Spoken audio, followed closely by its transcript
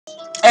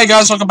Hey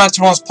guys, welcome back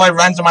to Moar's Play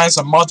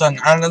Randomiser Modern,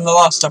 and in the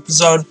last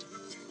episode,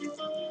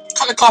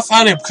 cut the off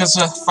early because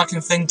the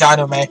fucking thing died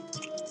on me.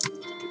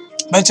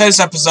 But in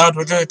today's episode,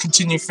 we're going to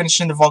continue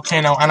finishing the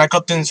volcano, and I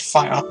got into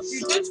fire.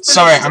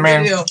 Sorry, I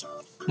mean,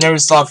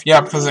 nearest love,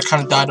 yeah, because it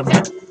kind of died on me.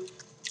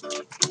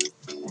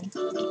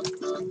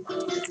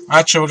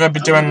 Actually, we're going to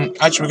be doing,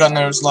 we got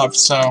nearest love,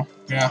 so,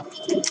 yeah.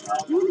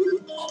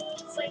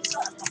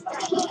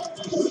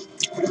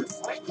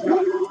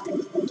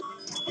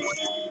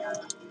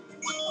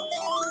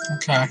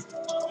 Okay.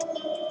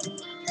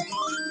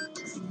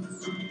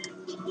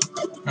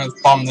 There's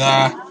bomb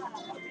there,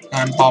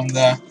 and bomb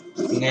there.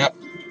 Yep.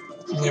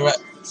 Knew it.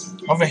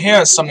 Over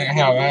here is something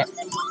here, right?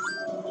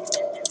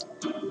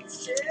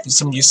 There's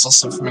some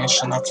useless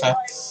information, okay.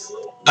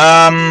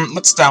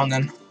 What's down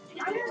then?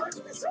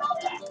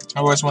 I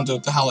always wonder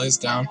what the hell is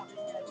down.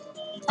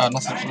 Oh,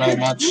 nothing really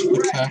much,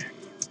 okay.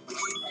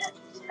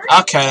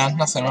 Okay then,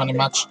 nothing really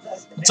much.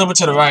 It's over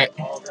to the right.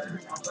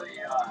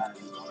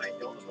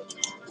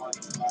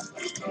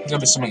 There's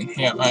gotta be something in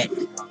here, right?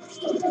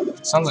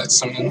 Sounds like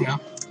something in here.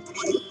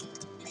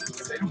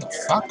 What the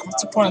fuck?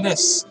 What's the point of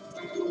this?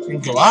 You can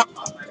go up.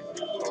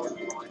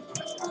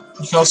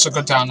 You can also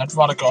go down. I'd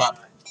rather go up.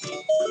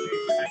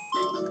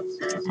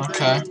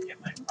 Okay.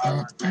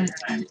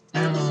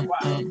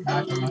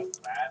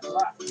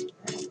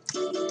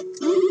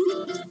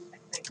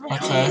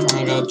 Okay,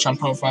 I gotta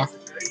jump over.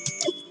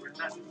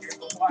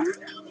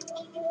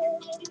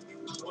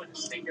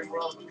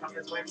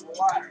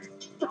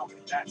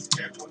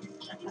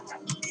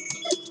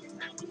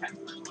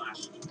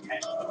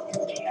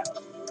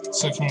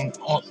 So I can...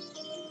 Oh.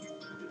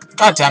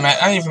 God damn it,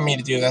 I didn't even mean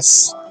to do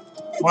this.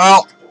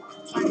 Well...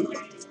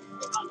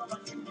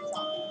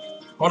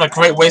 What a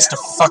great waste of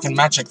fucking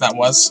magic that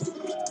was.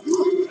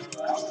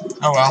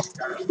 Oh well.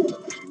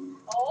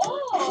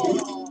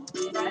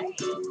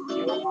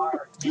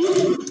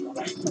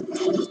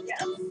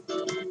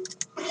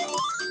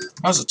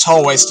 That was a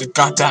total waste of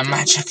goddamn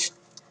magic.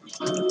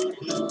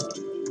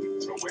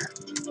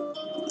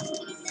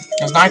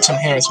 There's an item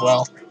here as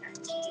well.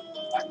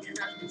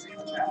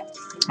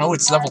 Oh,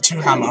 it's level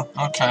 2 hammer.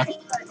 Okay.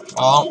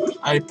 Well,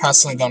 I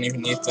personally don't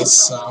even need this,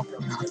 so...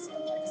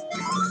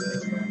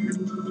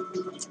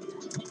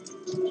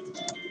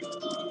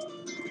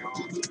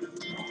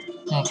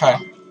 Yeah. Okay.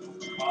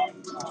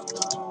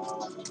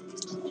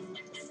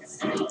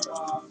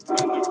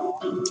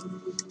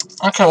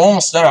 Okay, we're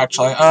almost there,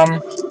 actually.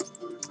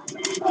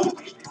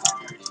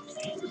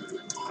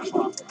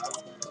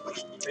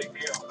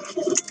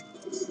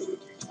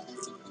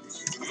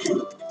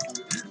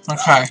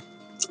 Okay.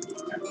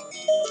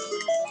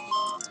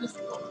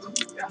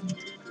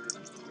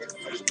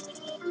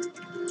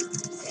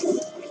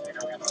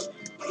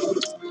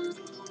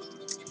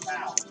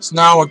 So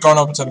now we're going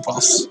over to the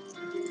boss.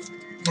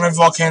 My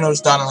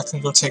volcano's done and I can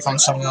go take on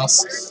something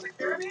else.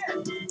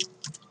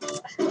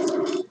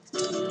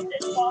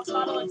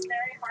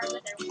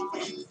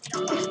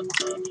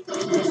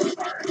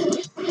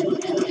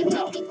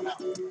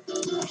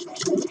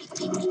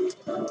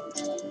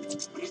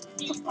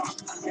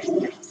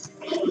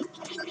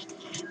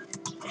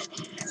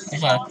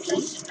 Okay.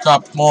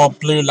 Got more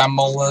blue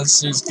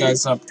lamolars. These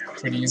guys are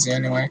pretty easy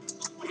anyway.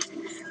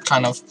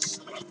 Kind of.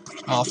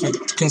 Oh, if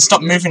it can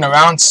stop moving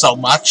around so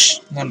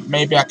much, then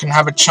maybe I can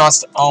have a chance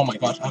to... Oh my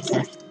god,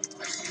 okay.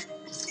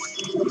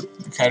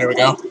 Okay, there we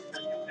go.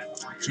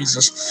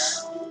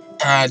 Jesus.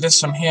 This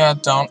from here, I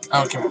don't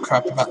give a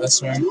crap about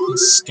this room.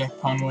 Just skip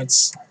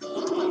onwards.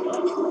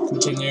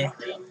 Continue.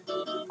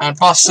 And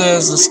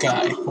bosses, this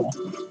guy. Cool.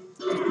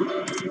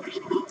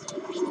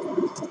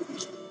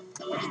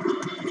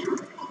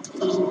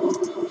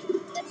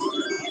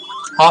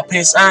 Heart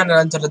piece, and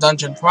enter the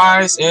dungeon.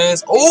 Prize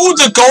is... Oh,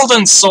 the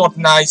golden sword!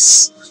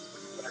 Nice!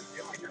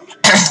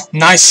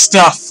 Nice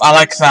stuff. I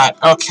like that.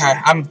 Okay,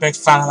 I'm a big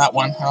fan of that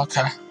one.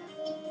 Okay.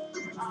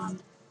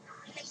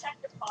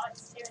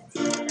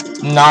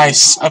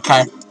 Nice.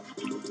 Okay.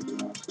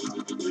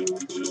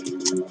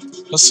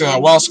 Let's see.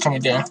 What else can we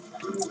do?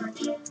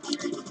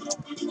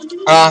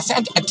 I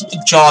think I did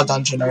the jar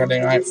dungeon already,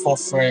 right? For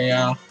free.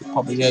 Yeah,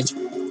 probably did.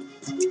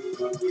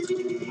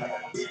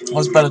 It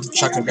was better to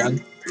check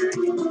again.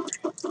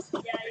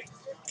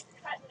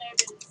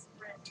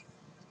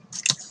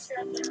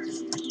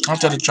 I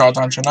did a jar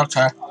dungeon.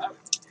 Okay.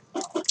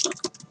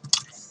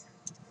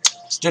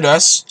 Let's do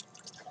this.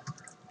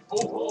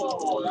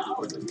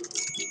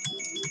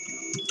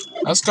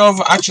 Let's go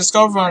over. Actually, let's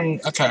go over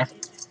and. Okay.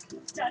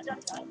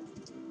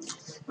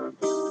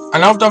 I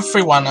know I've done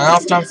 3-1. I know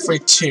I've done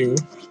 3-2.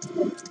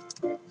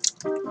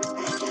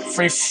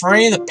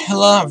 3-3, the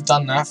pillar. I've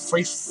done that.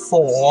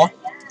 3-4.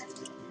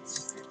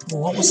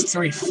 What was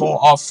 3-4?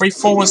 Oh,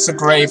 3-4 was the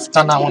grave.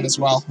 Done that one as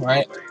well,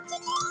 right?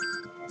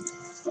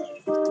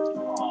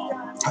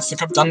 I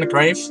think I've done the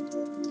grave.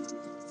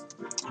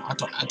 I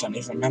don't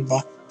even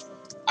remember.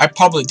 I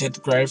probably did the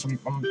grave.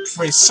 I'm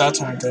pretty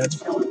certain I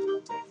did.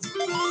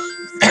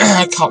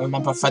 I can't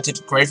remember if I did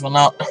the grave or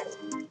not.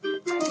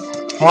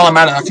 While I'm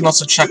at it, I can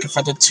also check if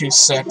I did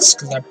 2-6,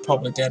 because I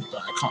probably did,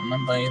 but I can't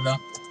remember either.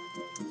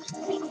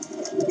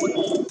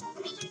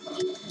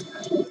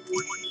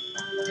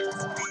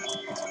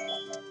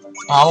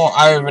 Oh,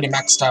 I already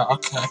maxed out.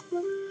 Okay.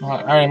 I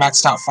already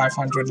maxed out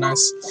 500.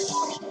 Nice.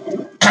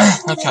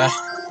 Okay.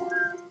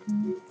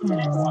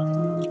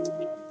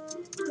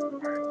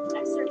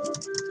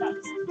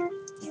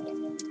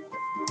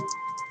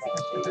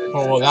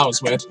 Oh, that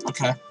was weird.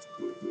 Okay.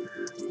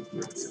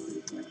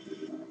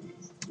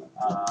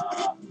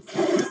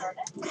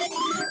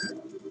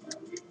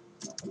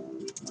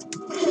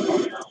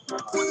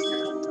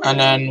 And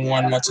then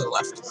one more to the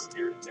left.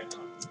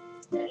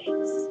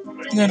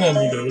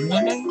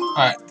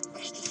 Alright.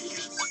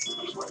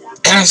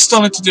 I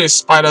still need to do a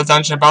spider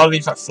dungeon, but I'll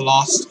leave that for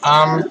last.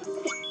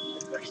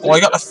 Well, I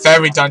got a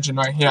fairy dungeon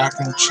right here. I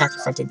can check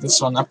if I did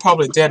this one. I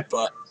probably did,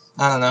 but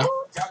I don't know.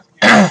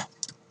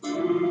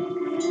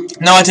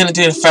 No, I didn't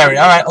do the fairy.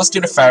 Alright, let's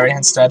do the fairy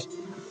instead.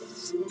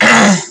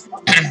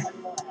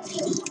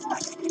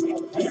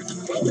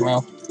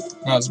 Well,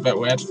 that was a bit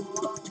weird.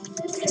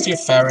 Let's do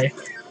fairy.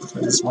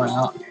 Figure this one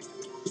out.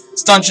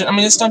 This dungeon, I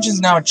mean, this dungeon's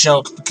now a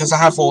joke because I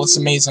have all this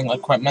amazing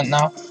equipment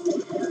now.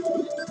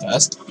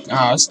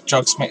 Yeah, this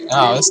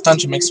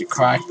dungeon makes me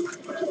cry.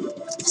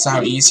 That's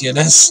how easy it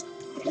is.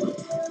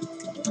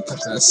 Look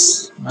at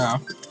this. Wow.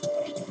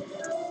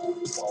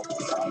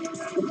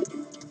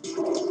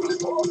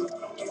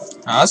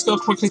 Let's go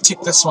quickly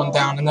take this one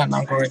down, and then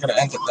I'm going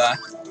to end it there.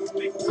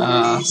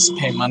 Let's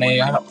pay money.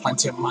 I got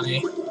plenty of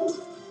money.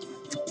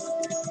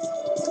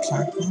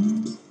 Okay.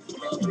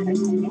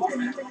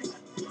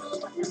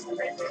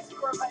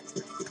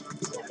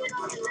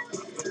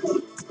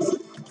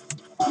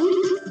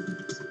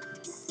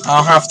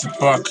 I'll have to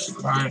book.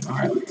 Right,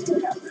 alright.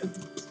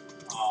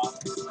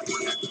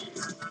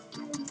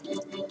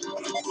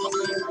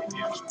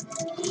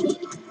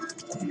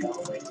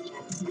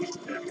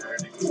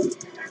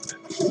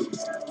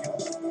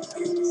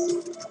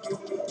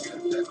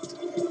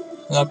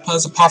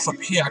 There's a path up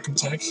here I can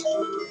take.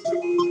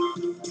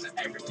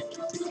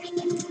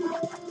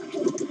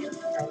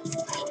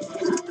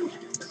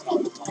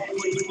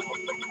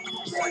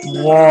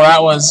 Whoa,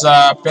 that was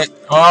a bit...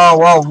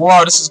 Oh,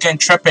 whoa, this is getting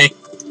trippy.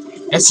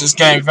 This is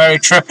getting very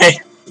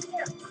trippy.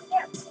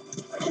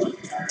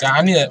 Damn,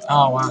 I need it.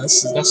 Oh, wow,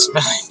 this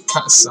really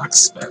kind of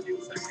sucks, but...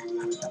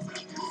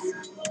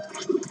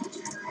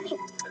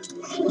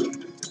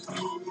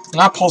 And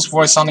that pulse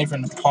voice aren't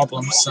even a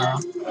problem, so...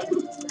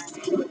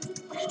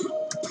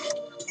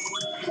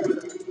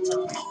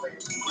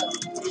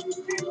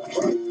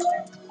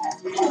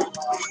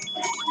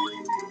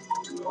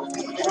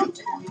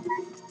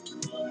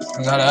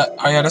 Is that it?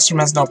 Oh yeah, this room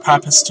has no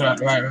purpose to it.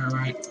 Right.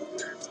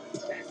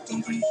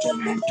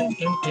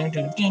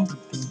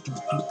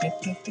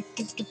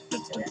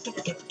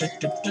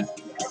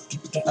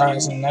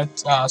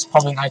 It's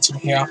probably an item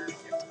here.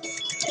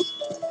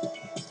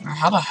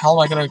 How the hell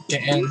am I gonna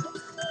get in?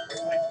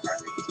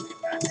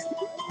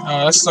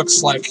 Oh, this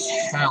looks like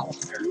hell.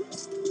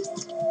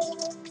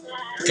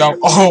 Go.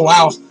 Oh,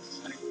 wow.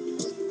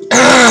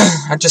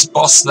 I just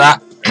bossed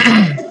that.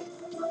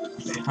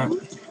 I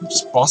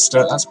just bossed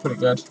it. That's pretty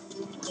good.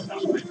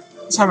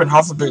 Just having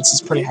hover boots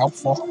is pretty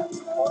helpful.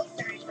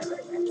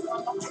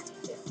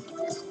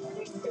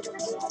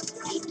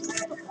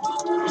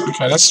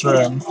 Okay, this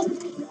room.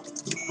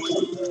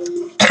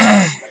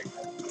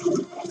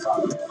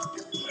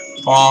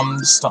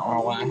 Bombs. Don't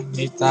know why I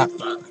need that,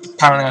 but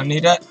apparently I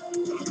need it.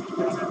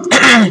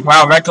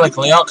 Wow, regular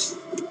Gleok.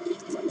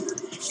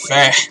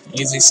 Fair.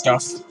 Easy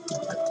stuff.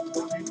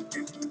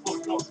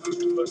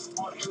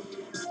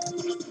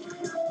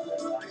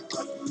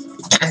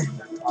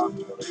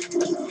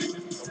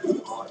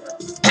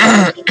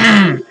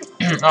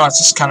 Oh, it's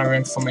just kind of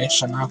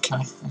information.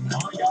 Okay.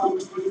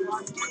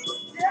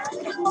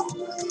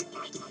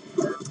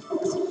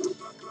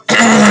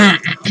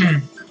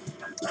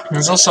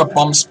 There's also a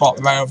bomb spot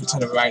right over to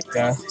the right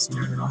there, so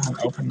I'm gonna go ahead and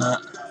open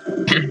that.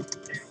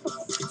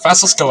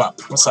 First, let's go up.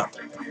 What's up?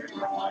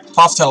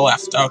 Path to the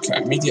left. Okay,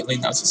 immediately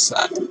notice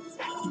that.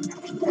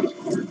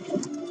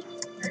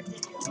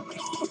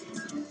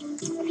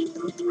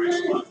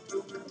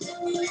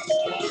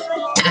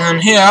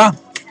 And here,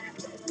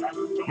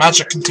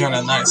 magic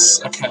container.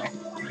 Nice. Okay,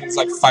 it's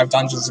like 5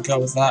 dungeons ago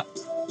with that.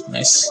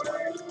 Nice.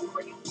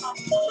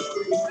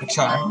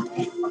 Okay.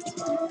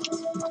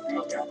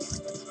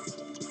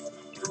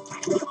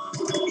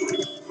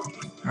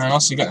 And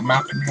also you got the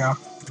map in here.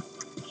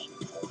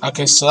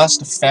 Okay, so that's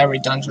the fairy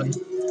dungeon.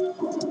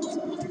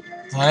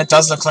 And it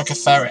does look like a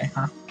fairy,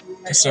 huh?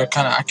 Okay, so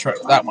kind of accurate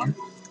with that one.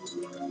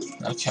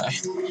 Okay.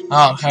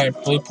 Oh, hey,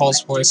 Blue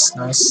Pulse voice,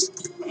 nice.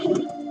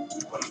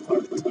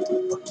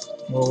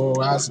 Whoa,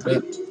 that was a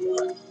bit.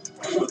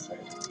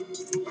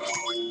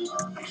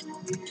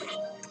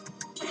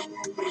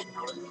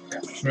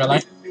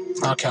 Really?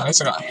 Okay, at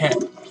least I got hit.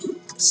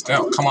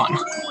 Still, come on.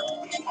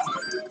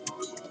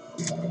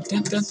 Where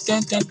do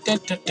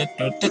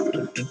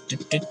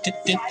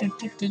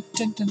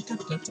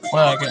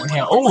I get in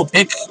here? Oh,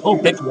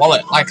 big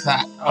wallet like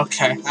that.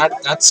 Okay,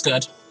 that's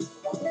good.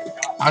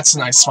 That's a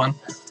nice one.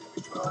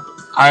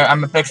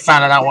 I'm a big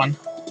fan of that one.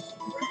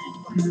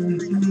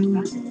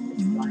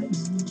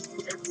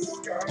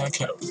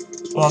 Okay,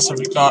 what else have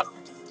we got?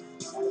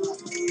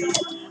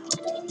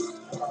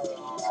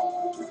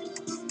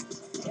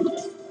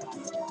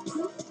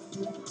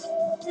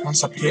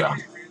 What's up here?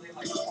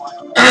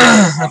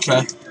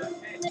 Okay.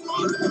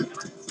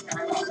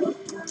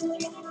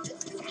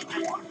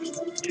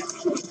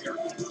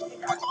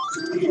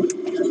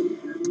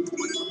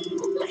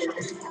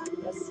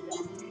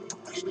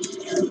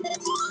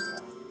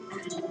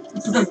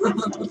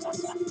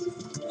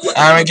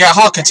 And we get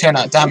hot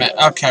container, damn it.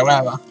 Okay,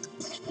 whatever.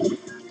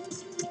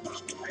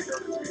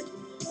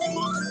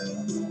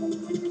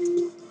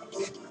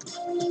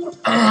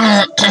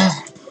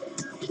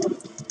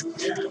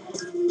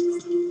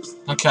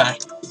 Okay.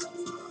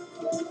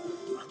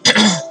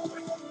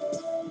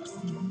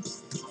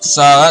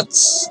 So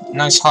that's a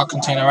nice hot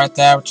container right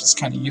there, which is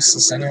kind of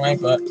useless anyway,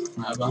 but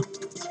whatever.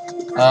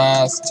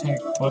 Let's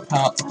whip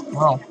out.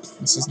 Oh,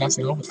 this is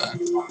nothing over there.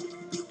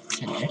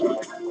 Okay.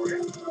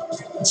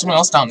 There's someone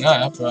else down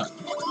there, but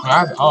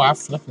I have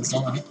flippers,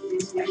 don't I?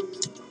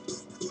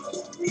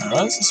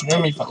 What does this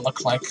room even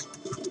look like?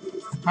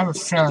 I have a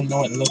feeling I know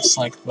what it looks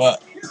like,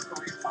 but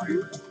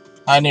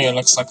I knew it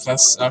looks like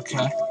this.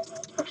 Okay.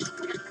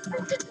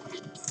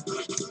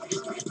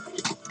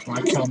 Come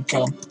on, kill him,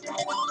 kill him.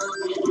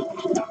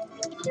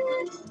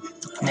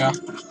 Come here.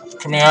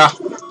 Come here.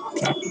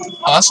 Okay.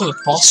 Oh, that's where the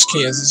boss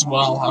key is as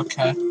well.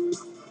 Okay.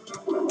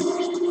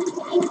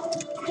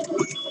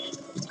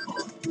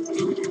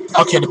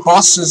 Okay, the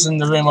boss is in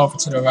the room over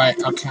to the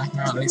right. Okay,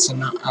 no, at least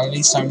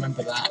I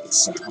remember that.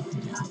 So,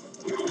 yeah.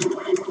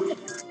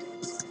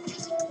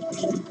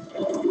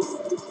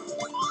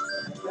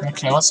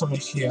 Okay, what's over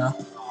here?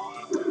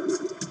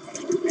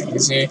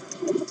 Easy.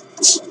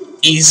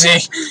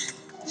 Easy.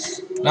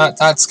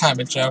 That's kind of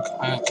a joke.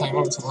 Can I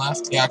go to the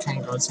left? Yeah, I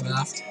can go to the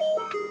left.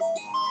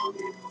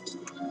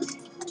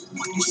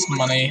 Just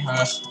money. I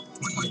don't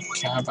really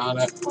care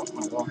about it. Oh,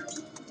 well.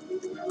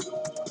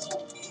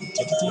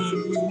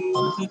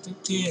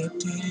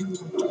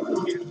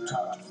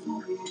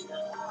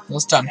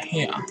 What's down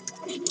here?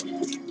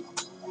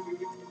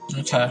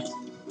 Okay.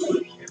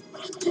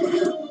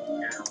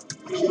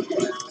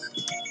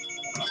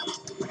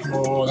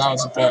 Oh, that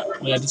was a bit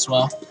weird as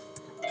well.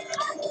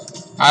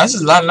 This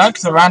is like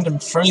the random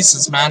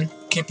freezes, man.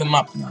 Keep them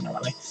up. No, not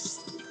really.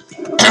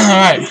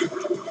 Alright.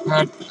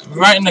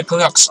 Right in the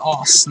Gluck's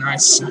arse.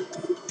 Nice.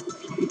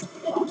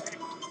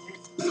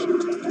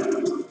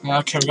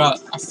 Okay, we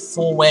got a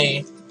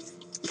four-way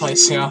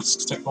place here.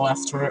 Let's take the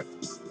left through it.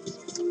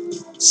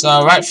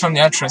 So, right from the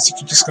entrance, you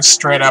can just go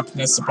straight up and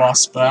there's the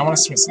boss, but I want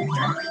to see what's in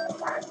here.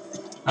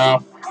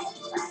 Oh.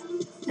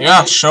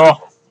 Yeah, sure.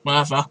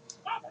 Whatever.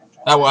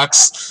 That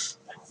works.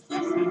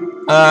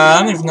 I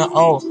don't even know.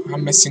 Oh,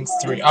 I'm missing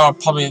 3. Oh,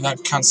 probably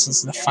that counts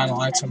as the final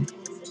item.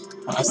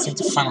 I think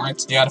the final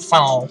item. Yeah, the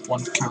final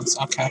one counts.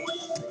 Okay.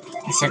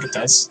 I think it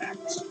does.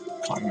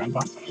 Can't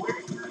remember.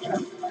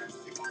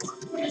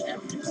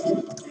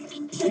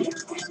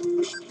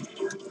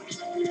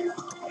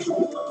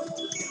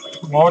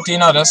 Well, do you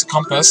know? There's a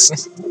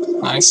compass.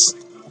 Nice.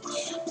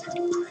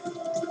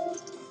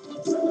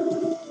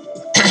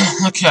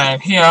 Okay,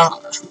 here.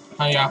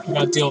 Oh yeah, we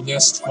gotta deal with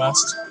this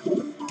first.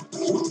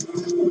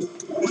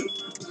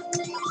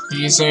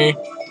 Easy.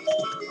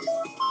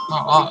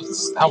 Oh,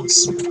 that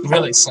was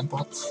really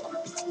simple.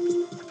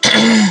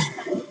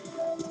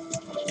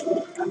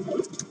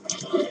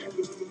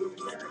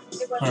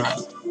 Alright.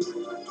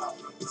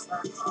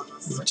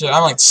 Dude,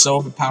 I'm like so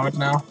overpowered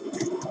now.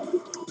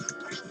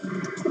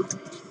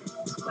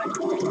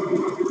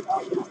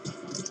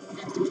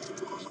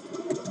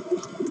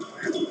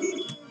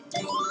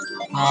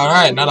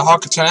 Alright, now the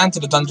hawk can turn into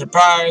the dungeon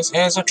prize.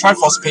 Here's a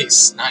Triforce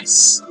piece.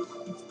 Nice.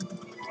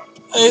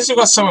 At least we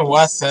got something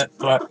worth it,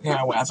 but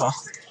yeah, whatever.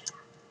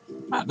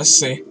 Alright, let's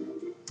see.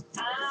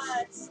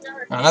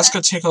 Now let's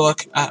go take a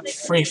look at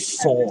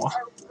 3-4.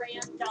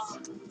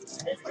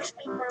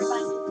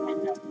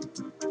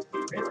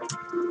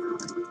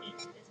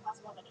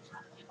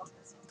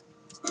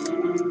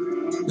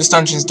 This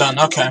dungeon's done.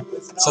 Okay,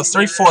 so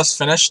 3-4 is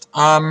finished.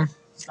 Have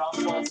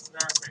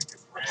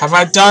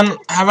I done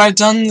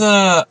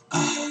the?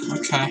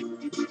 Okay.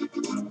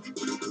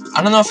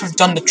 I don't know if I've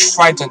done the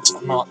trident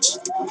or not.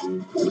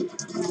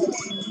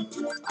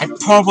 I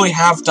probably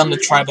have done the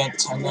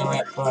trident. I know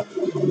it, but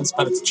it's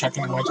better to check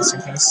anyway, just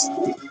in case.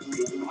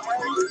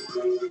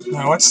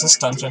 Now, what's this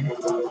dungeon?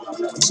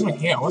 What's in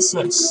here? What's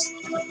this?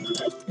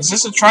 Is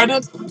this a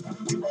trident?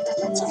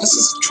 This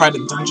is a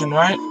trident dungeon,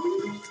 right?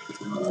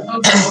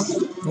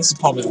 This is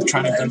probably the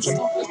trident dungeon.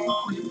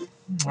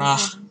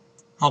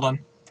 Hold on.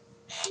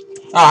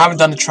 Oh, I haven't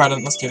done the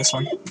trident. Let's do this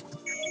one.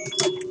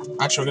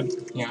 Actually, we're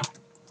good. Yeah.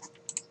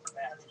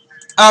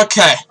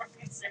 Okay.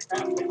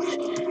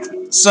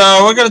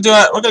 So we're gonna do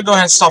it. We're gonna go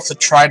ahead and start the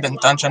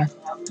trident dungeon.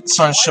 This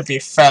one should be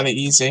fairly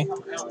easy.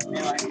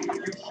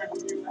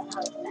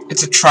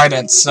 It's a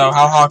trident, so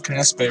how hard can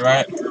this be,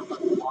 right?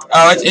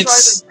 Oh,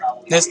 it's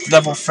this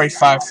level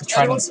 3-5 for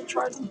trident.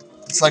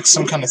 It's like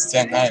some kind of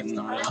thing. I have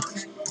no idea.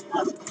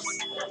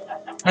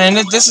 I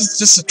mean, this is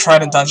just a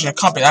trident dungeon. It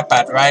can't be that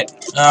bad, right?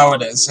 Oh,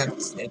 it is.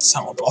 It's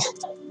horrible.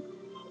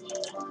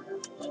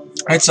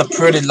 It's a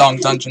pretty long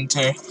dungeon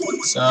too.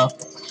 So I'm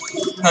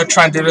gonna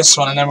try and do this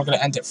one, and then we're gonna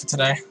end it for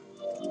today.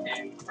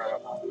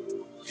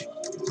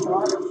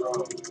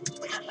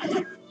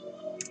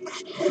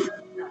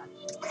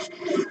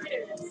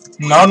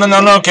 No, no, no,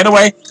 no, get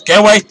away! Get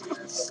away!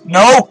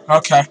 No!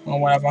 Okay, well,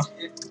 whatever.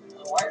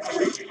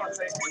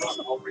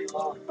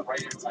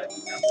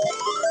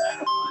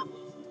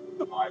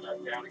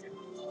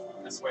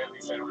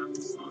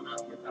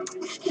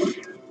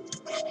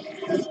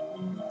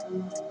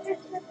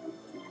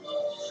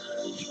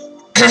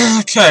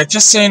 Okay,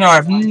 just so you know, I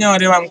have no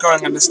idea where I'm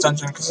going in this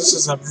dungeon, because this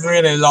is a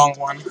really long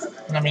one.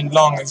 I mean,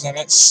 long as in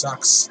it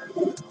sucks.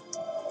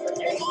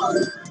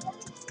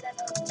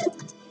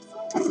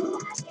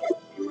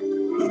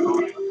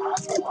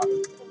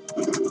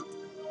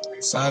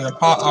 So the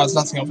part, oh, there's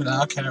nothing over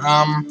there. Okay,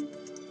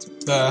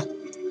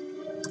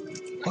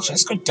 actually,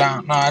 let's go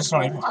down. No, I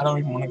don't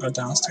even want to go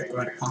down. Let's take the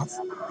right path.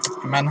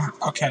 Man,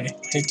 okay,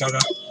 dig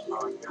dugger.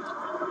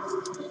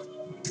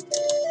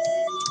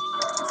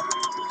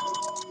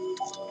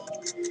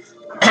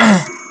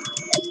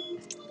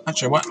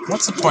 Actually,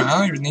 what's the point? I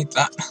don't even need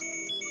that.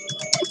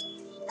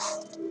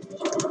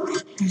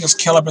 You can just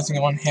kill everything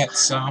in one hit,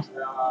 so.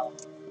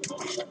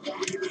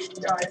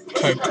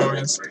 Okay,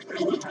 couriers.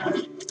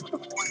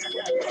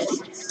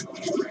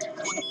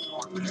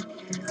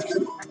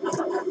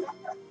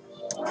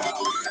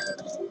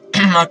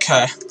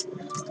 Okay.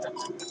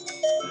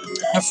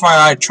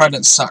 FYI,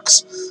 Trident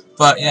sucks.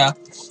 But yeah.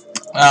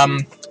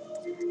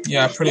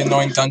 Yeah, pretty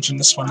annoying dungeon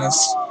this one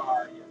is.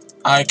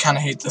 I kinda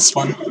hate this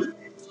one.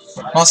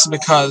 Mostly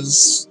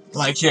because,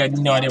 like, you had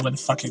no idea where the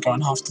fuck you're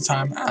going half the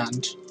time,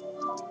 and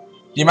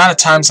the amount of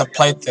times I've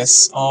played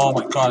this, oh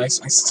my god, I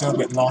still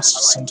get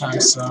lost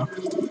sometimes, so.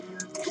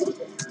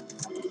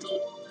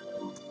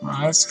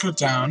 Alright, let's go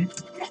down.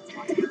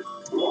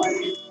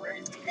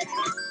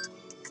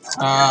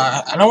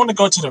 I don't want to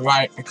go to the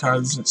right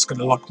because it's going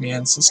to lock me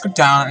in, so let's go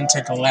down and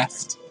take a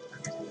left.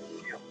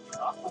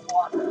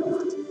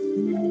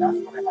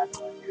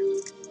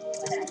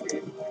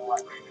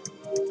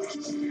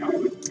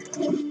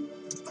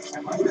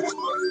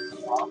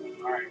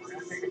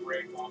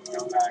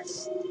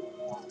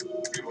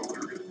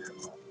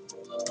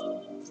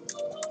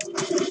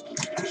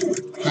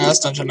 This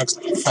dungeon looks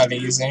fairly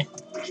easy.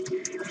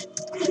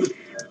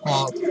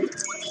 Well,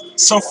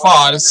 so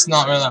far it's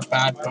not really that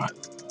bad, but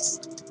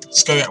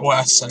it's gonna get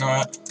worse, I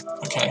know it.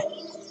 Okay.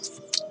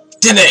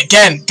 Did it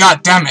again!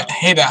 God damn it, I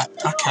hate that.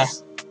 Okay.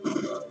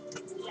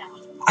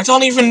 I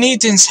don't even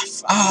need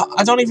this.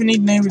 I don't even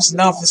need Neighbor's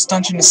Love. This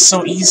dungeon is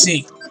so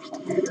easy.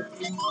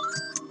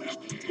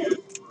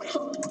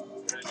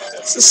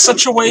 This is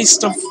such a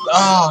waste of.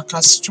 Oh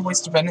god, such a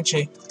waste of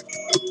energy.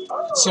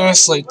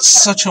 Seriously,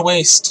 such a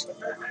waste.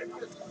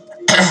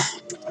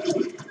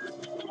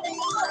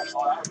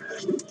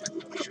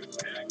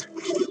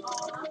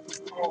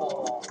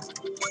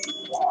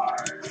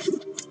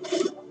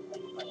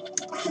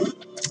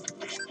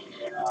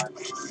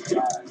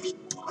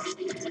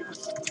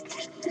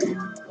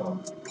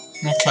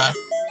 Okay.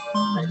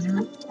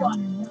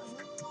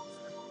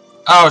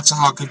 Oh, it's a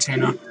hot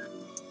container.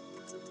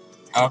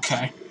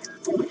 Okay.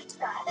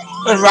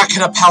 We're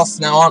racking up health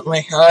now, aren't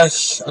we?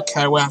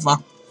 Okay, whatever.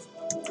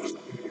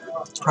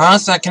 I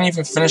don't think I can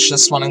even finish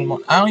this one in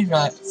one. I don't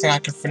even think I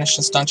can finish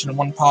this dungeon in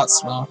one part,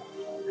 so.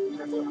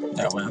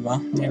 Yeah, whatever. I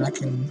mean,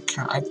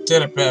 I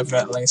did a bit of it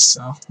at least,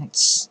 so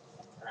let's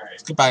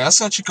go back.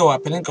 Let's actually go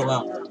up. It didn't go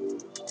up.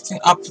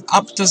 I think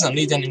up doesn't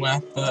lead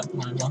anywhere, but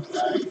whatever.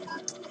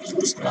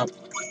 Let's go up.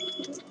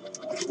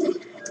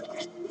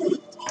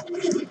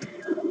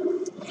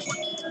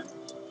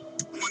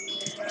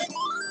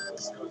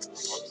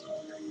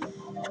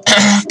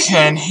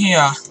 Okay, and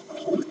here.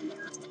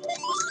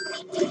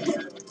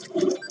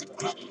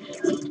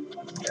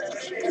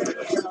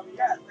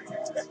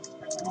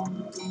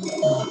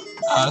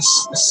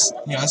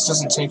 Yeah, this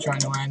doesn't take you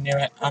anywhere near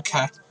it.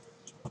 Okay.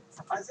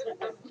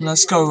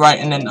 Let's go right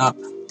and then up.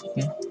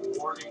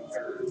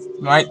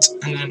 Right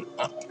and then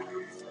up.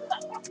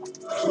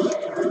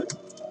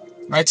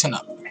 Right and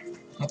up.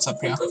 What's up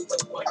here?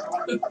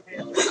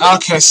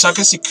 Okay, so I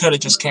guess he could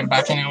have just came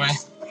back anyway.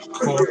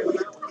 Cool.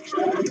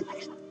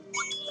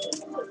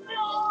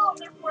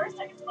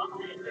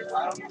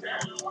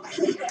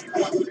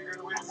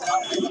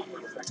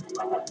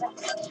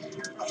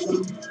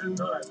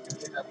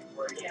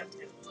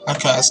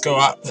 Okay, let's go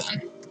up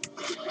then.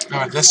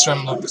 Alright, this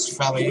room looks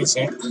fairly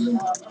easy.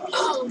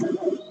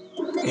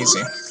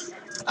 Easy.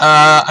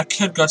 I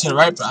could go to the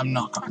right, but I'm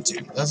not going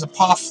to. There's a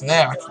path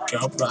there I could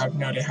go, but I have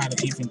no idea how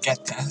to even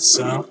get there,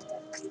 so.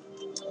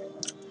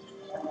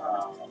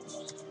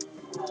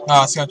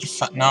 Oh, I think I just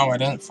found. No, I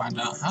didn't find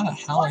out. How the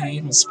hell are you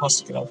even supposed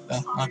to get over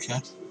there? Okay.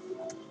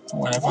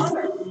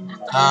 Whatever.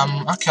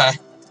 Okay.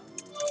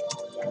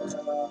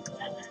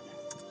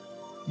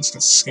 Let's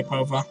just skip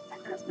over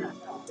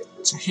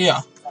to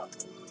here.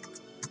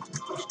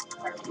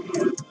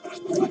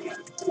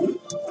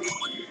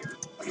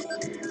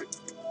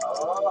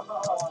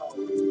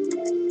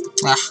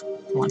 Ah,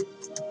 come on.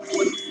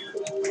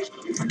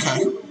 Okay.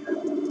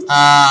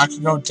 I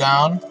can go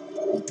down.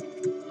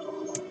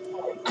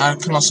 I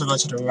can also go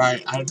to the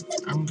right.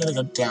 I'm gonna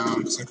go down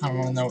because I can't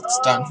really know what's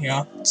down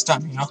here. It's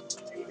down here.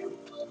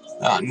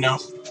 Oh no.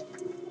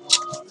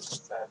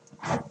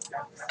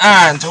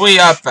 And we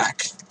are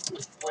back.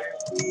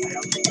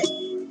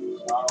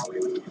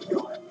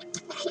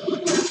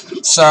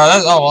 So,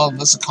 oh well,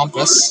 there's a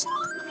compass.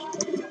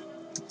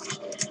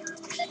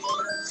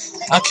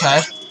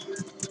 Okay.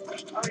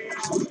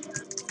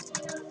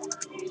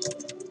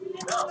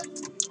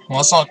 Well,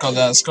 let's not go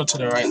there. Let's go to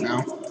the right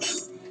now.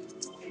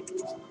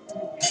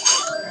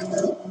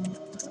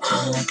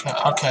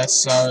 Okay,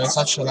 so it's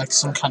actually like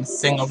some kind of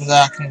thing over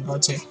there I can go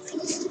to. I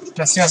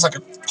think there's like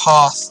a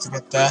path to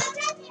get there.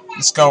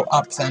 Let's go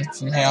up then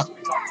from here.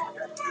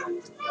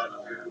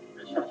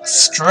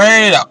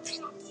 Straight up.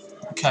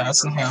 Okay,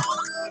 that's in here.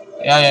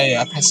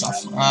 Yeah, piss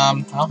off. I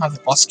don't have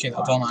the boss key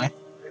though, don't I?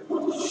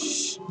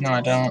 No,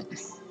 I don't.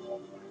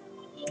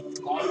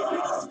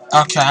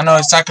 Okay, I know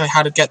exactly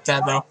how to get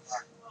there though.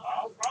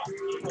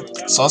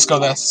 So let's go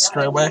there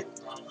straight away.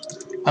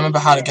 I remember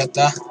how to get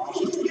there.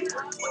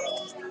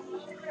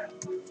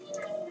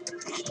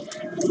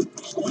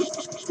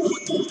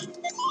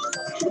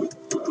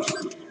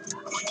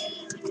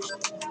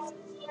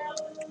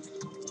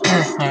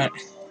 Alright.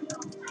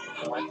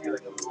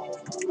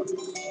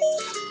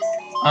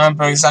 I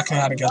remember exactly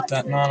how to get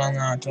that.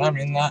 No. Did I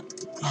mean that?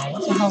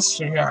 What the hell's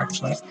through here,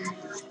 actually?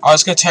 Oh,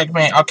 it's gonna take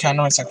me. Okay, I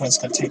know exactly what it's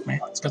gonna take me.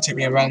 It's gonna take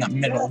me around that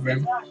middle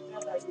room.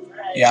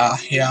 Yeah,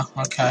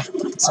 okay.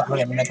 It's not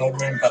really a middle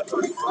room, but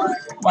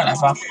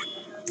whatever.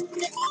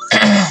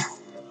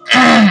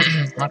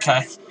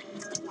 Okay.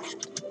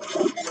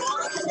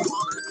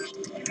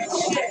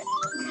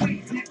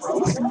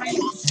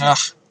 Ugh.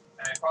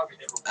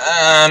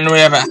 And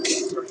we're back.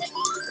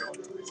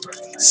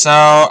 So,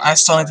 I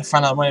still need to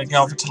find out a way to get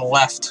over to the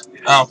left.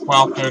 Oh,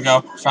 well, here we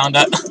go. Found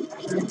it.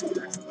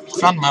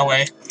 Found my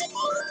way.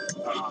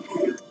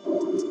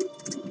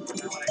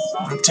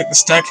 I took the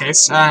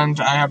staircase, and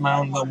I have my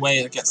own little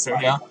way to get through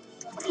here.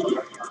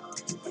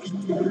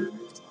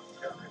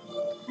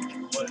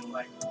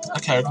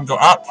 Okay, we can go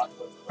up,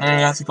 and then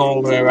we have to go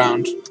all the way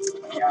around.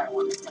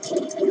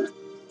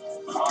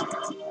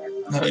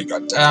 Then we go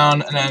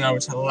down, and then over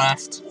to the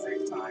left.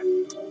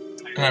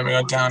 And then we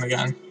go down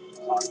again.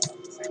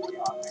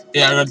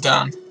 Yeah, go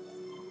down.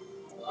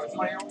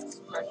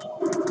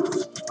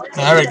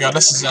 There we go,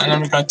 this is it, and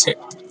then we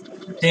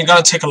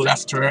gotta take a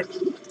left through it.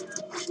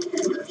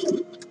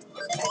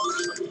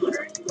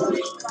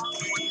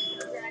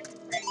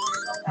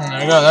 And there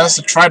we go, there's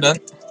the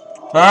trident.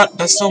 But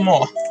there's still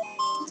more.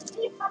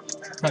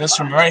 There's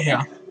from right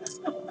here.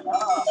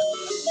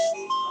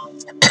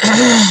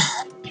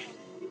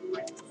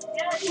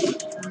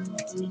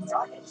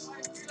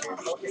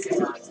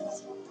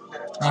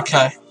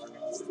 Okay.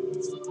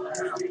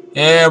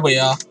 Here we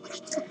are.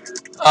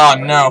 Oh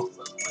no.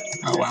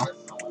 Oh well.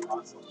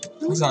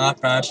 It's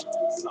not that bad.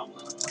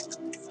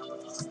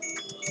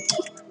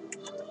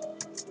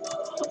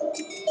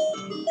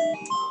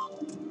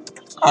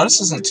 Oh,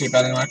 this isn't too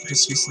bad anyway. I could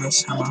just use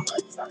this hammer.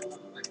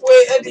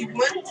 Wait, Eddie,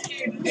 when do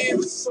you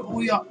lose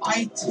all your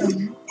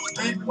items?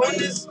 When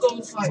is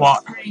those like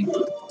what? Free?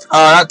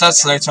 Oh,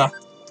 that's later.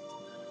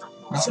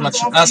 That's So much.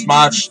 That's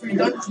much.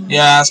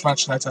 Yeah, that's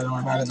much later. Don't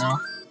worry about it now.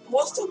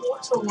 What's the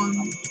water one?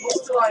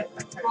 What's the like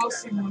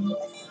grassy one?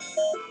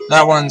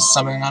 That one's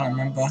something I don't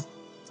remember.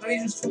 So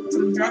you just talk to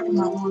the dragon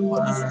that one,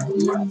 but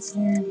the ones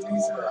you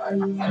lose your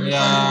items.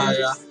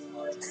 Yeah.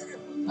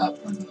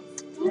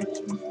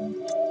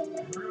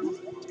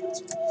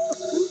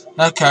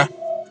 Okay.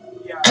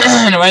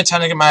 Anyway,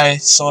 time to get my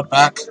sword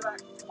back.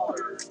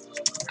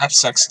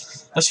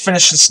 F6. Let's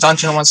finish this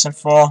dungeon once and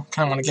for all.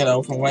 Kinda wanna get it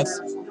over with.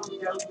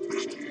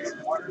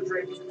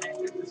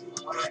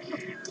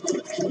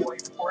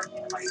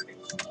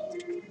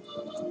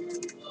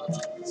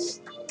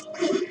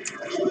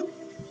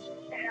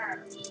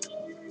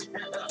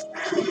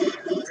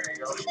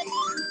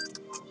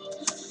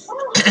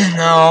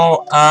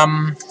 No,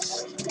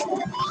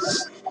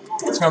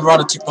 it's gonna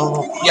rather take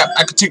the. Yep,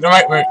 I could take the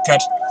right route.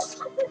 Good.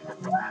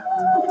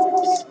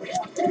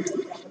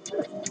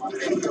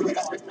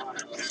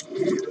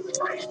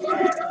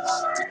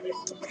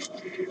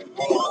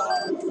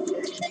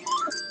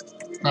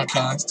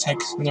 Okay, let's take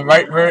the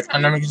right route,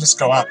 and then we can just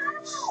go up.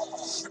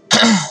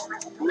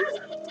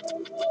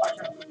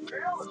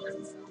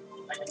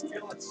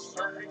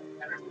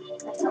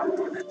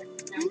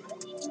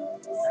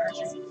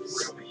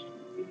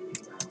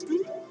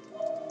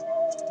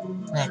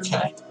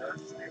 Okay.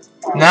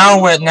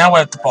 Now we're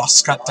at the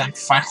boss. Goddamn,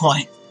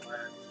 finally.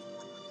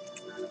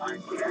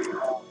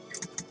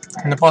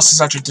 And the boss is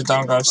actually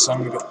Dodongo, so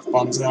I'm gonna get the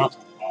bombs out.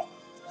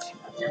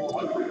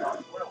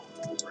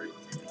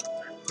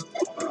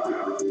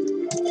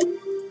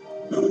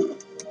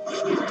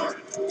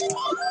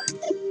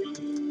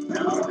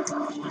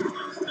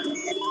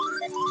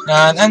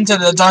 And enter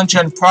the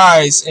dungeon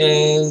prize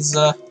is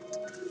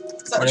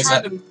what is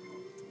it?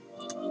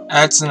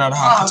 It's another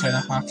half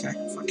container. Okay,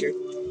 fuck you.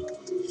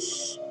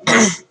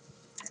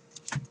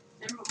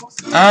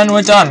 And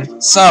we're done.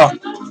 So,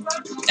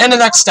 in the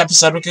next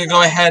episode, we're gonna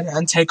go ahead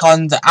and take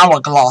on the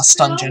Hourglass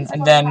dungeon,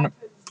 and then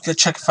we'll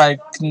check if I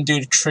can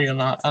do the tree or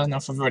not. I don't know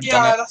if I've already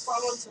done it. That's what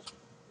I wanted.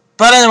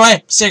 But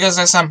anyway, see you guys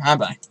next time.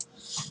 Bye.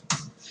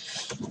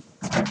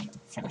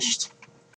 Finished.